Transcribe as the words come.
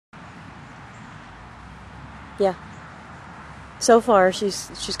Yeah. So far,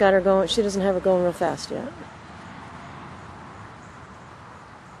 she's got her going. She doesn't have her going real fast yet.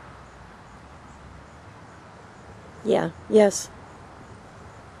 Yeah. Yes.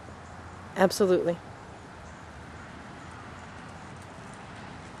 Absolutely.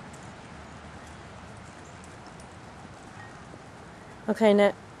 Okay,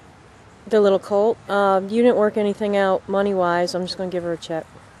 now the little colt. You didn't work anything out money-wise. I'm just going to give her a check.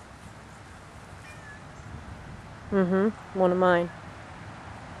 One of mine.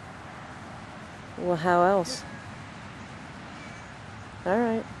 Well, how else? All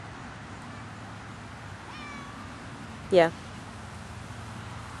right. Yeah.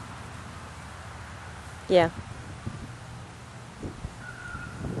 Yeah.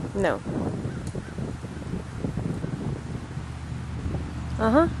 No.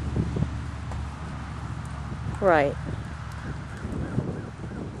 Uh-huh. Right.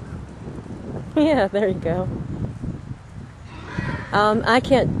 Yeah, there you go. I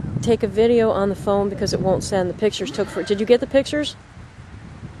can't take a video on the phone because it won't send. The pictures took for... Did you get the pictures?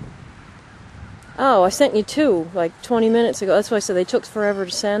 Oh, I sent you two, like 20 minutes ago. That's why I said they took forever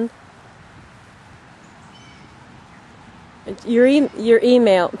to send. Your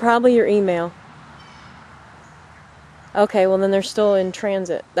email, probably your email. Okay, well then they're still in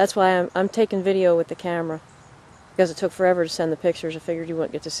transit. That's why I'm taking video with the camera. Because it took forever to send the pictures. I figured you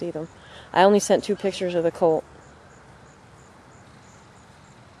wouldn't get to see them. I only sent 2 pictures of the colt.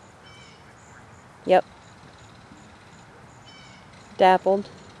 Yep. Dappled.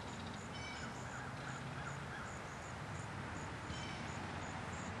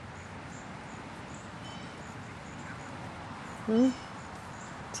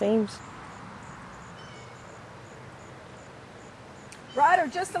 Seems. Right, or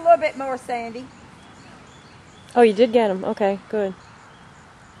just a little bit more, Sandy. Oh, you did get him. Okay, good.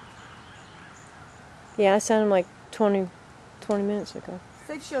 Yeah, I sent him like 20 minutes ago.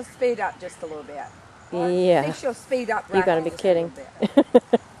 See if she'll speed up just a little bit. Yeah. See if she'll speed up right You gotta now be just kidding. a little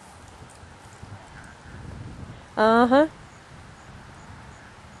bit. Uh-huh.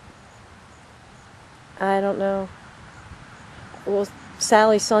 I don't know. Well,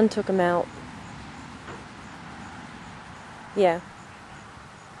 Sally's son took him out. Yeah.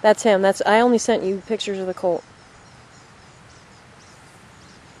 That's him. I only sent you pictures of the colt.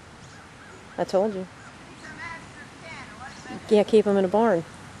 I told you. Yeah, keep him in a barn.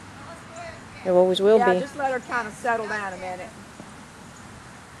 There always will be. Yeah, just let her kind of settle down a minute.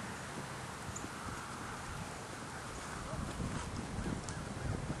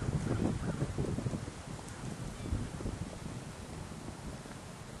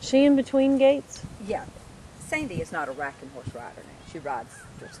 She in between gates? Yeah. Sandy is not a racking horse rider now. She rides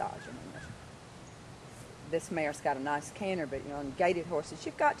dressage in English. This mare's got a nice canter, but you know, on gated horses,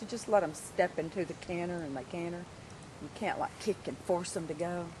 you've got to just let them step into the canter and they canter. You can't like kick and force them to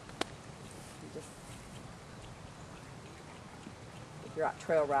go. If you're out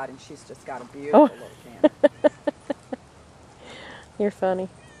trail riding, she's just got a beautiful little canter. You're funny.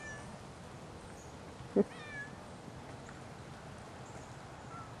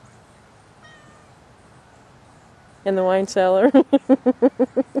 In the wine cellar.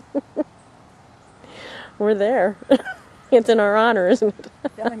 We're there. It's in our honor, isn't it?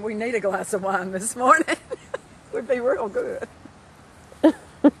 I think we need a glass of wine this morning. Would be real good.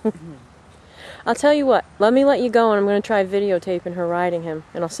 I'll tell you what. Let me let you go, and I'm going to try videotaping her riding him,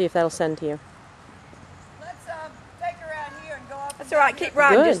 and I'll see if that'll send to you. Let's take her out here and go up. That's all right. Keep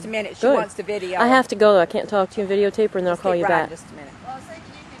riding Good. just a minute. She Good. wants to video. I have to go, though. I can't talk to you and videotape her, and then I'll call you back. Just a minute.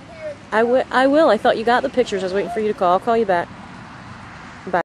 I will. I thought you got the pictures. I was waiting for you to call. I'll call you back.